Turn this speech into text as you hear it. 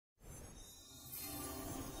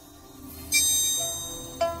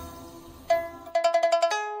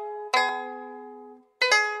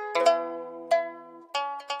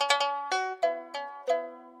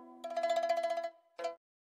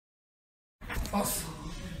First,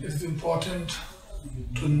 it is important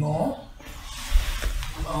to know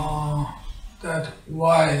that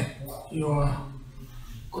why you are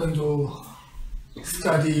going to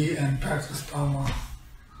study and practice Dharma.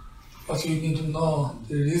 But you need to know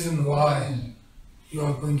the reason why you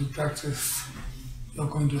are going to practice, you are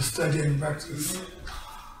going to study and practice.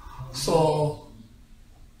 So,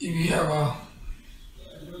 if you have a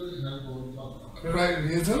right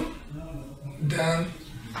reason, then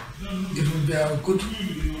it will be a good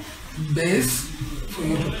base for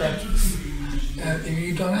you to practice. And if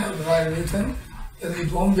you don't have the right reason, then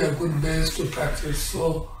it won't be a good base to practice.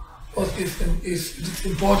 So, it is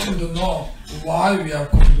important to know why we are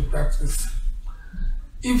going to practice.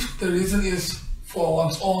 If the reason is for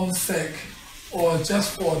one's own sake or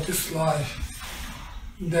just for this life,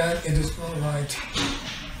 then it is not right.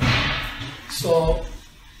 So,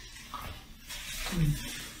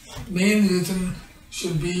 main reason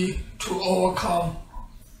should be to overcome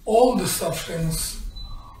all the sufferings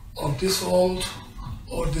of this world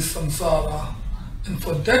or this samsara, and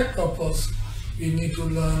for that purpose we need to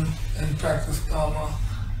learn and practice Dharma,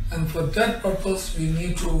 and for that purpose we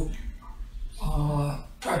need to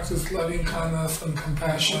practice loving kindness and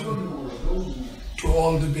compassion to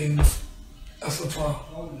all the beings, etc.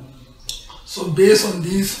 So based on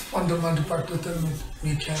these fundamental practices,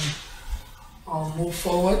 we can move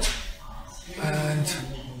forward and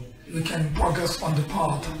we can progress on the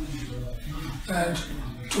path. And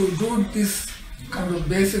to do this kind of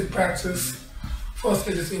basic practice, first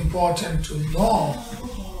it is important to know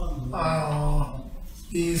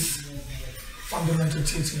these fundamental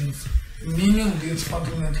teachings, meaning of these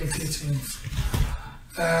fundamental teachings.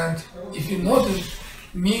 And if you know the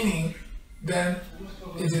meaning, then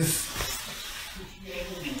it is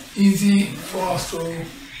easy for us to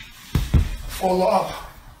follow up,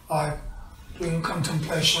 like doing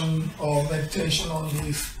contemplation or meditation on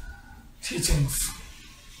these teachings.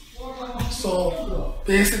 So,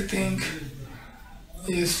 basic thing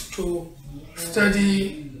is to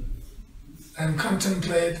study and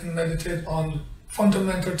contemplate and meditate on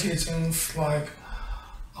fundamental teachings like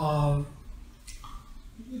thought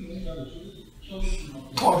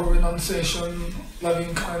of renunciation,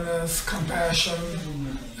 loving kindness,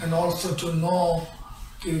 compassion, and also to know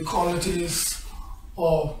the qualities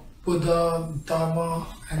of Buddha, Dharma,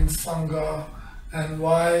 and Sangha, and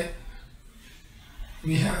why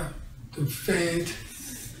we have the faith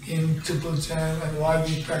in Triple Gem and why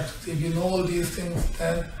we practice. If you know all these things,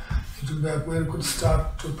 then it will be a very good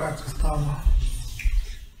start to practice Dharma.